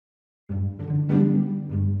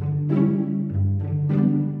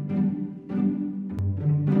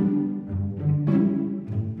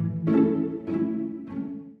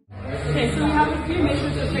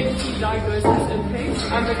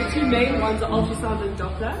But the two main ones are ultrasound and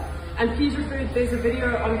Doppler. And please refer, there's a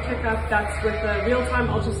video on ClickUp that's with the real-time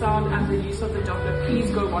ultrasound and the use of the Doppler. Please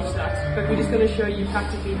go watch that. But we're just going to show you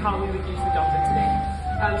practically how we would use the Doppler today.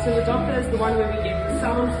 So the Doppler is the one where we get the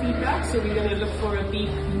sound feedback. So we're going to look for a beep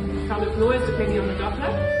kind of noise depending on the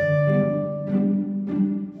Doppler.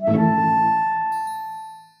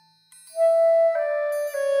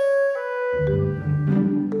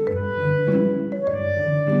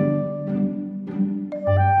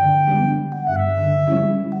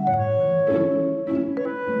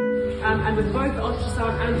 And with both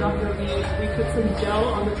ultrasound and Doppler, we put some gel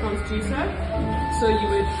on the transducer. So you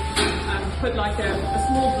would put like a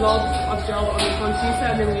small blob of gel on the transducer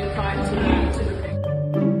and then we apply it to the pig.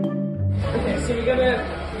 Okay, so we're going to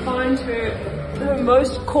find her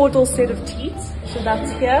most caudal set of teeth. So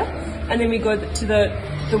that's here. And then we go to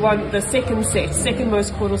the second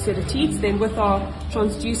most caudal set of teeth. Then with our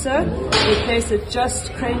transducer, we place it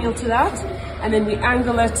just cranial to that. And then we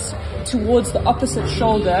angle it towards the opposite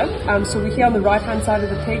shoulder. So we're here on the right hand side of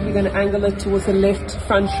the pig, we're going to angle it towards the left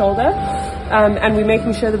front shoulder. And we're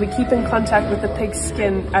making sure that we keep in contact with the pig's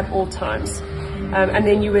skin at all times. And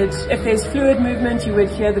then you would, if there's fluid movement, you would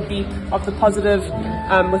hear the beep of the positive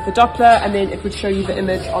with the Doppler, and then it would show you the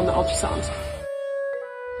image on the ultrasound.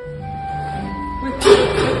 With the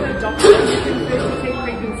Doppler, you can first detect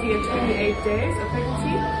pregnancy at 28 days of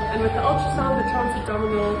pregnancy, and with the ultrasound, the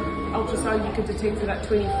transabdominal ultrasound, you can detect it at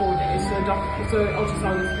 24 days. So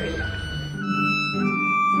ultrasound is very good.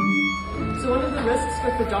 So one of the risks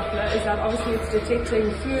with the Doppler is that obviously it's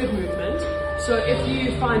detecting fluid movement. So if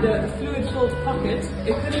you find a fluid-filled pocket,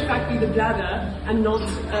 it could in fact be the bladder and not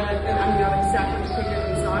an amniotic sac with a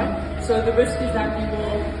pregnant inside. So the risk is that you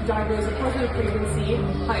will diagnose a positive pregnancy,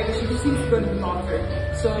 however she just needs to go to the bathroom.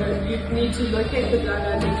 So you need to locate the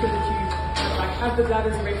bladder, make sure that you have the bladder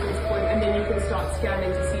as a reference point, and then you can start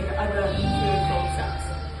scanning to see the other fluid-filled sacs.